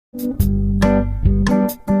Hi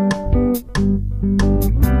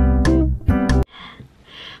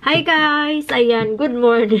guys! Ayan, good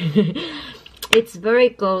morning. It's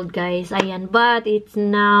very cold guys. Ayan, but it's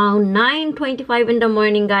now 9:25 in the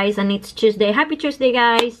morning guys, and it's Tuesday. Happy Tuesday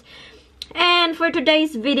guys! And for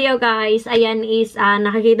today's video guys, ayan is,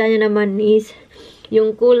 nakakita nyo naman is,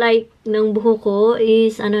 yung kulay ng buhok ko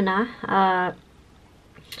is,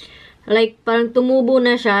 like, parang tumubo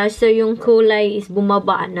na siya. So, yung kulay is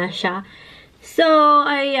bumaba na siya. So,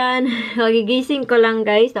 ayan. Magigising ko lang,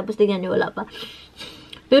 guys. Tapos, tingnan nyo, wala pa.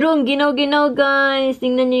 Pero, ang ginaw-ginaw, guys.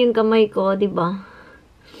 Tingnan nyo yung kamay ko, diba?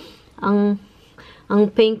 Ang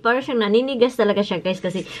pink. Parang siyang naninigas talaga siya, guys.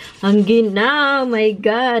 Kasi, ang ginaw. My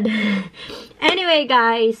God. Anyway,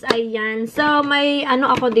 guys. Ayan. So, may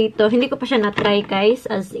ako dito. Hindi ko pa siya na-try, guys.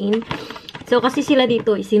 As in. So, kasi sila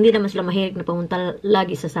dito is hindi naman sila mahilig na pumunta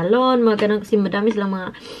lagi sa salon. Mga ganun kasi madami silang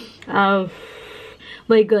mga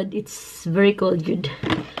my God, it's very cold, dude.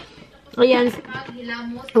 Ayan.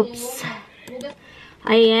 Oops.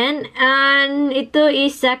 Ayan. And ito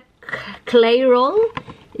is a clay roll.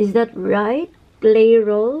 Is that right? Clay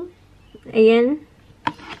roll. Ayan.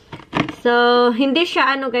 So, hindi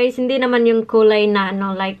siya guys, hindi naman yung kulay na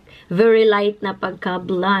like very light na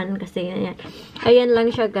pagka-blonde. Kasi, ayan. Ayan lang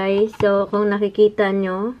siya, guys. So, kung nakikita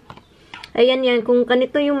nyo, ayan yan. Kung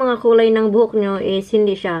ganito yung mga kulay ng buhok nyo is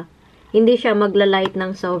hindi siya magla-light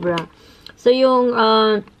ng sobra. So, yung,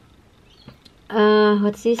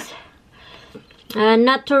 what's this?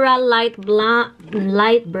 Natural light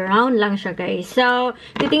brown lang siya, guys. So,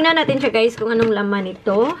 titingnan natin siya, guys, kung anong laman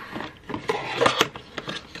ito.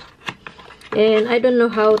 And, I don't know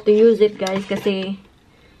how to use it, guys, kasi,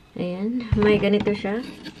 ayan, may ganito siya.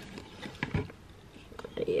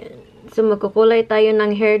 Ayan. So, magkukulay tayo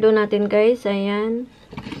ng hairdo natin, guys. Ayan.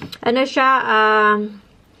 Ano siya?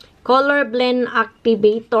 Color Blend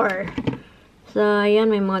Activator. So,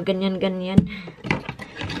 ayan. May mga ganyan-ganyan.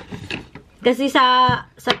 Kasi sa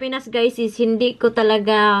Pinas, guys, is hindi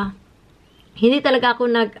talaga ako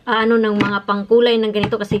ng mga pangkulay ng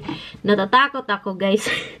ganito kasi natatakot ako, guys.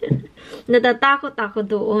 Natatakot ako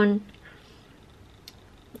doon.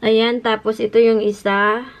 Ayan. Tapos, ito yung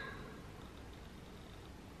isa.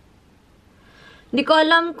 Hindi ko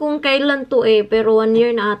alam kung kailan to pero 1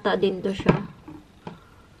 year na ata din to siya.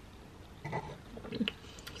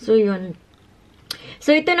 So, yun.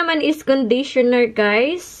 So, ito naman is conditioner,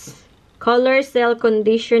 guys. Color Cell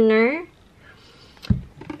Conditioner.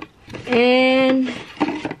 And,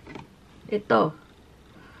 ito.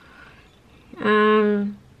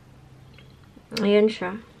 Ayan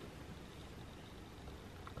siya.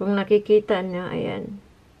 Kung nakikita nyo, ayan.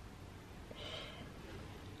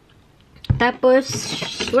 Tapos,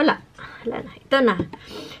 wala na. Ito na.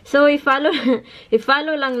 So, i-follow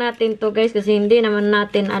lang natin to, guys, kasi hindi naman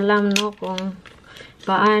natin alam, no, kung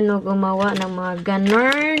paano gumawa ng mga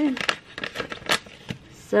ganun.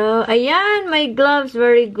 So, ayan, my gloves,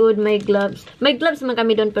 very good, my gloves. May gloves man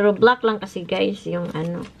kami doon, pero black lang kasi, guys, yung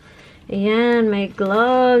Ayan, my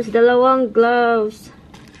gloves, 2 gloves.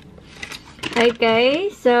 Okay,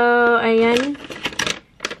 so, ayan.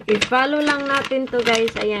 I-follow lang natin to, guys,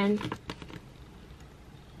 ayan.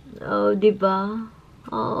 Oh, diba?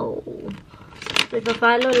 Oh. So,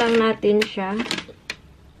 ipa-follow lang natin siya.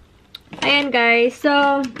 Ayan, guys. So,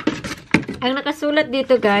 ang nakasulat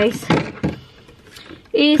dito, guys,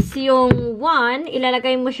 is yung 1,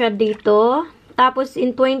 ilalagay mo siya dito. Tapos,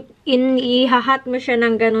 ihahat mo siya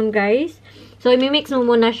ng ganun, guys. So, imimix mo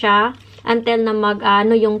muna siya until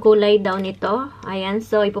na yung kulay daw nito. Ayan.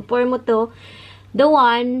 So, ipo-pour mo to. The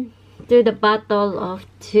 1 to the bottle of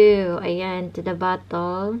 2. Ayan, to the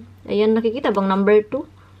bottle. Ayan, nakikita bang number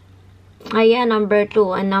 2? Ayan, number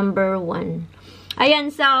 2 and number 1.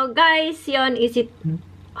 Ayan, so, guys, yun is it.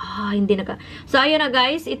 Hindi naka. So, ayun na,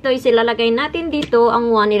 guys. Ito is ilalagay natin dito.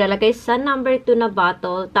 Ang 1, ilalagay sa number 2 na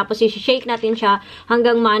bottle. Tapos, i-shake natin siya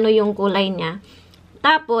hanggang maano yung kulay niya.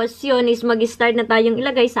 Tapos, yun is mag-start na tayong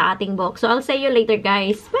ilagay sa ating box. So, I'll see you later,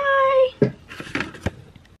 guys. Bye!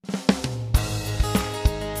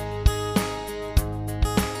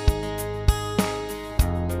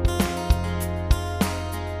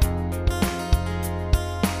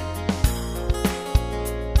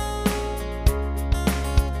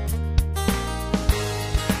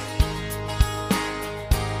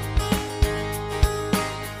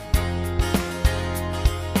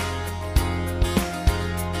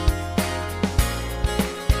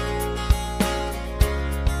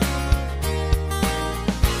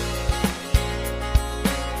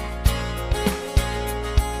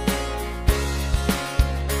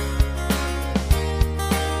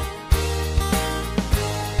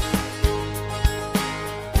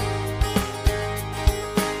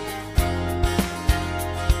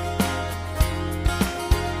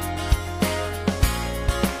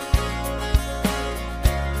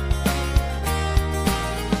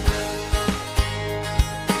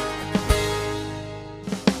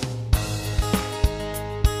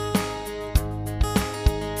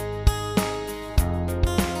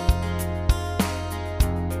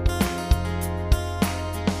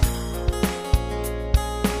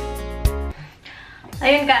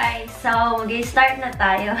 Ayun guys, so mag-start na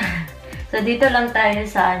tayo. So dito lang tayo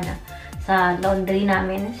sa sa laundry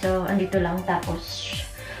namin. So andito lang, tapos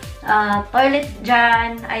toilet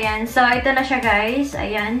dyan. Ayan, so ito na siya guys.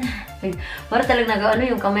 Ayan, para talagang nag-ano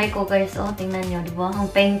yung kamay ko guys. Oh, tingnan nyo, di ba? Ang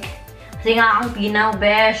pink. Kasi nga ang pinaw,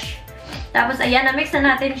 besh. Tapos ayan, na-mix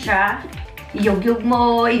na natin siya. Iyog-yog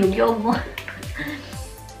mo, iyog-yog mo.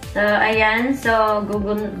 So ayan, so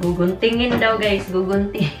guguntingin daw guys,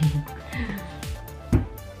 gugunting.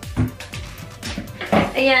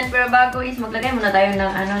 Ayan, pero bago is maglagay muna tayo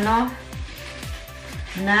ng ano, no?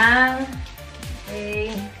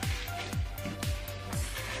 Okay.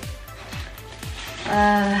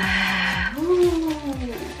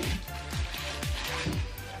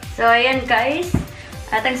 So, ayan guys.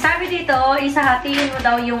 At ang sabi dito, isahatiin mo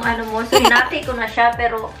daw yung ano mo. So, hinati ko na siya,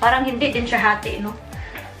 pero parang hindi din siya hati, no?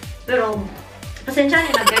 Pero, pasensya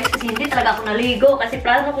nyo na guys, kasi hindi talaga ako naligo. Kasi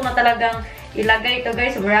plano ko na talagang ilagay ito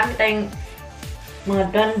guys. So, marami tayong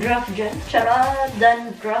mga dandruff dyan. Charot,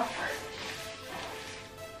 dandruff.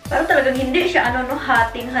 Parang talagang hindi siya, ano, no?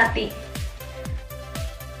 Hating-hati.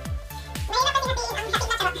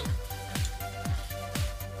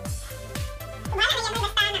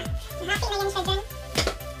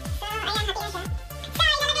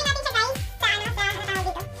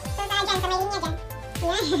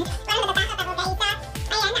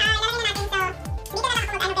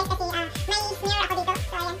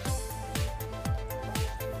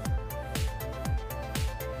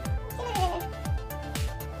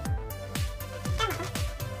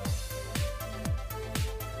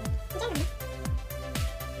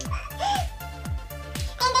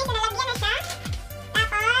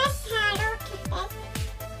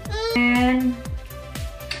 And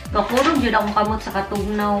bakurog yun akong kamot sa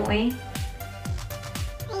katugnaw eh.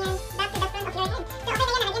 Ayan, back to the front of your head. So, okay na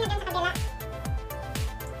yan, nalagyan na dun sa kabila.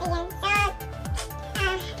 Ayan, so,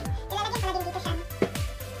 ilalagyan pala din dito siya.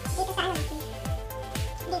 Dito sa ano natin.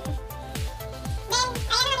 Dito. Then,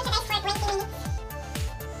 ayan natin siya guys for 20 minutes.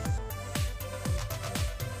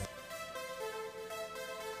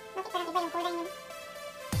 Bakit parang iba yung kulay nun?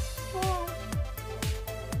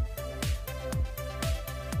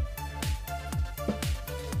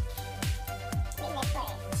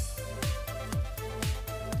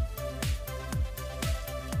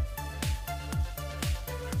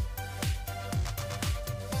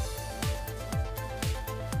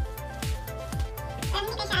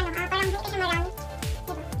 Hindi kasi ano, parang hindi kasi marami.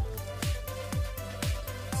 Diba?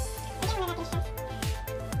 Lagyan muna natin siya.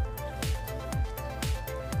 Kaya natin siya guys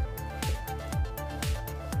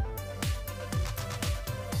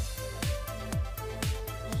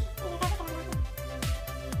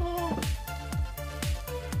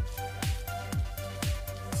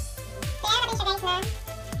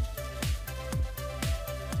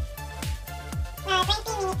na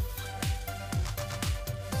 20 minutes.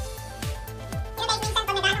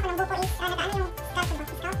 Buko is, nakaano yung scalp ko ba?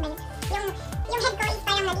 Scalp ba yun? Yung head ko is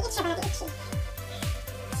parang nag-i-itch siya ba? Nag-i-itch siya.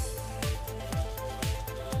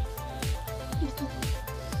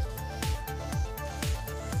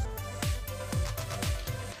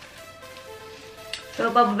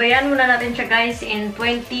 So, pababayaan muna natin siya guys in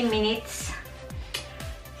 20 minutes.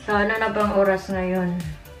 So, ano na bang oras ngayon?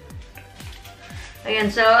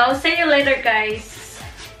 Ayan, so I'll see you later guys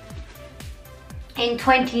in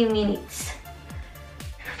 20 minutes.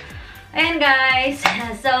 Ayan guys,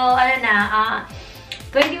 so ano na,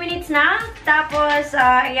 20 minutes na, tapos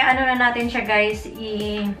i-ano na natin siya guys,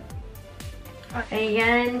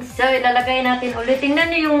 ayan, so ilalagay natin ulit.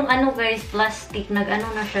 Tingnan nyo yung ano guys, plastic, nag-ano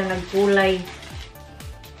na siya, nagkulay.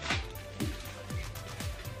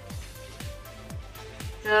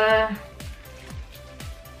 So,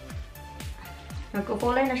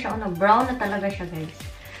 nagkukulay na siya, nag-brown na talaga siya guys.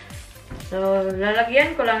 So,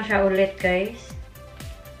 lalagyan ko lang siya ulit guys.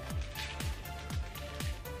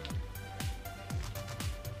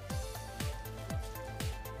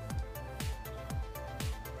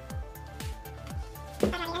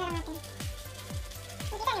 Para i-ano lang natin.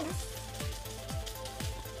 Nakita niyo ba?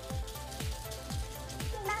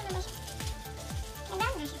 Nag-brown na ba siya?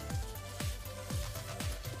 Nag-brown na siya.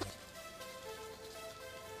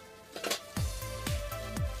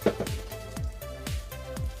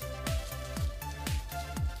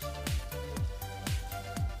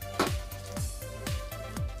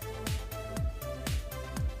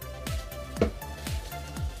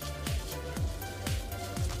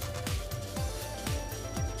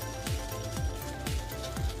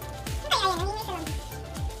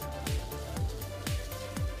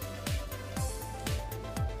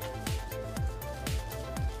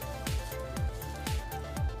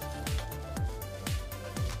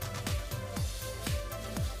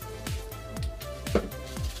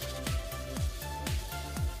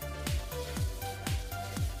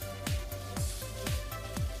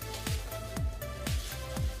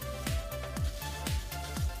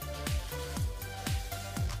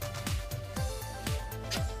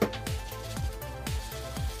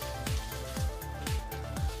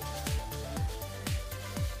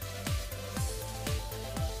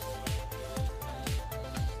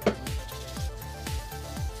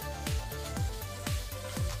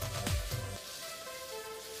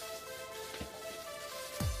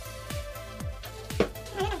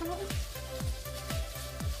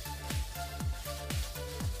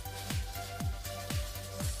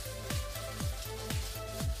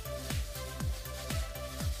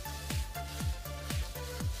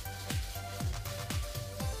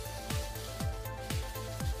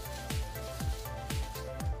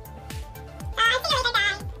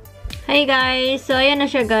 Hi guys! So, ayan na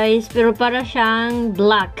siya guys. Pero para siyang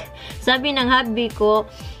black. Sabi ng hubby ko,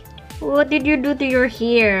 what did you do to your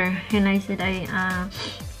hair? And I said,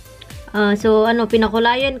 so,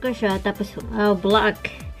 pinakulayan ko siya. Tapos,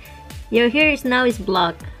 black. Your hair now is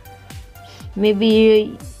black.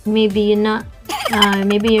 Maybe you're not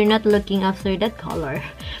looking after that color.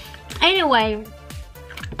 Anyway,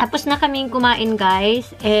 tapos na kaming kumain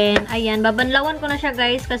guys. And, ayan, babanlawan ko na siya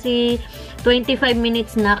guys kasi 25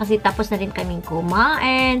 minutes na kasi tapos na rin kaming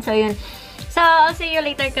kumain. So, yun. So, I'll see you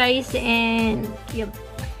later guys. And, yep.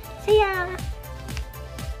 See ya!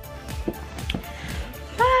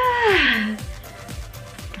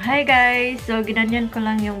 Hi guys! So, ginanyan ko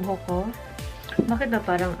lang yung buhok ko. Bakit ba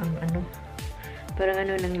parang parang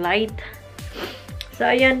ng light? So,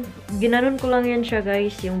 ayan. Ginanon ko lang yan siya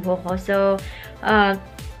guys, yung buhok ko. So,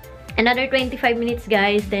 another 25 minutes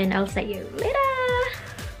guys. Then, I'll see you later!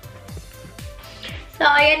 So,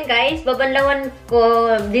 ayan guys. Babanlawan ko.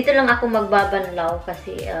 Dito lang ako magbabanlaw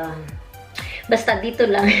kasi, basta dito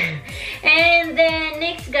lang. And then,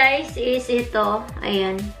 next guys is ito.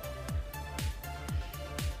 Ayan.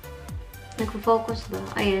 Nagpo-focus ba?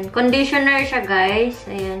 Ayan. Conditioner siya, guys.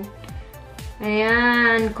 Ayan.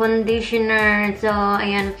 Ayan. Conditioner. So,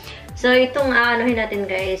 ayan. So, itong anuhin natin,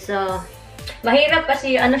 guys. So, mahirap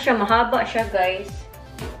kasi, siya, mahaba siya, guys.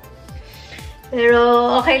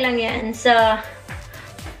 Pero, okay lang yan. So,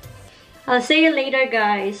 I'll see you later,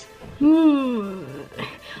 guys.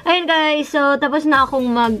 Ayan, guys. So, tapos na akong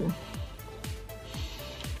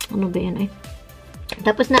ano ba yan,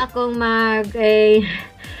 Tapos na akong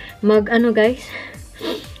guys,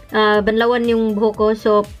 banlawan yung buhok ko.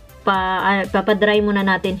 So, papadry muna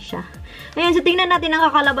natin siya. Ayan, so tingnan natin ang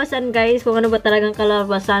kakalabasan, guys. Kung ano ba talagang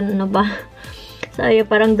kalabasan, ano ba. So, ayan,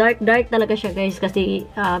 parang dark talaga siya, guys. Kasi,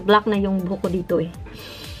 black na yung buhok ko dito,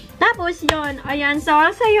 Tapos, yun. Ayan, so,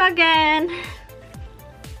 I'll see you again.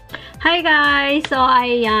 Hi, guys. So,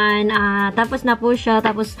 ayan. Tapos na po siya.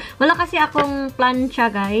 Tapos, wala kasi akong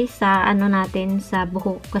plancha, guys, sa natin, sa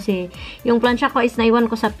buhok. Kasi, yung plancha ko is naiwan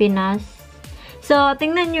ko sa Pinas. So,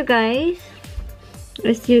 tingnan nyo, guys.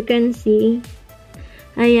 As you can see.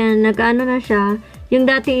 Ayan, nag-ano na siya. Yung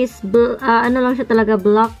dati is, lang siya talaga,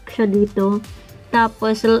 black siya dito.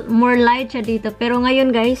 Tapos, more light siya dito. Pero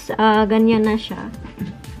ngayon, guys, ganyan na siya.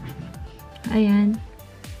 Ayan.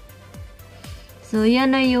 So,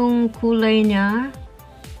 yan na yung kulay niya.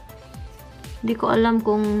 Hindi ko alam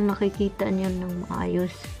kung nakikita niyo ng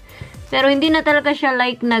maayos. Pero, hindi na talaga siya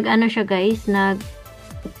like, siya guys,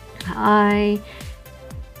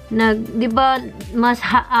 diba, mas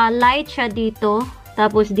light siya dito.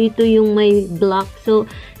 Tapos, dito yung may black.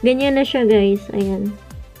 So, ganyan na siya guys. Ayan.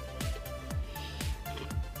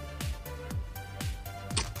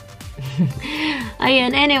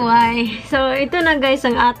 Ayan, anyway. So, ito na guys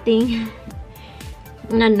ang ating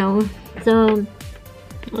So,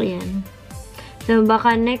 ayan. So,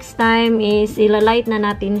 baka next time is ilalight na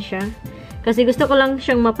natin siya. Kasi gusto ko lang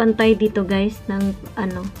siyang mapantay dito, guys, ng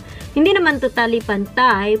Hindi naman totally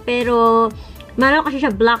pantay, pero meron kasi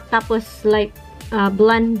siya black tapos like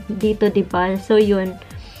blonde dito, diba? So, yun.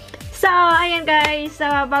 So, ayan, guys.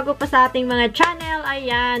 Bago pa sa ating mga channel,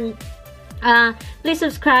 ayan. Please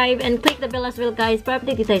subscribe and click the bell as well, guys, para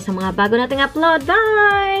update tayo sa mga bago nating upload.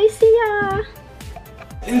 Bye! See ya!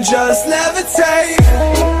 And just levitate.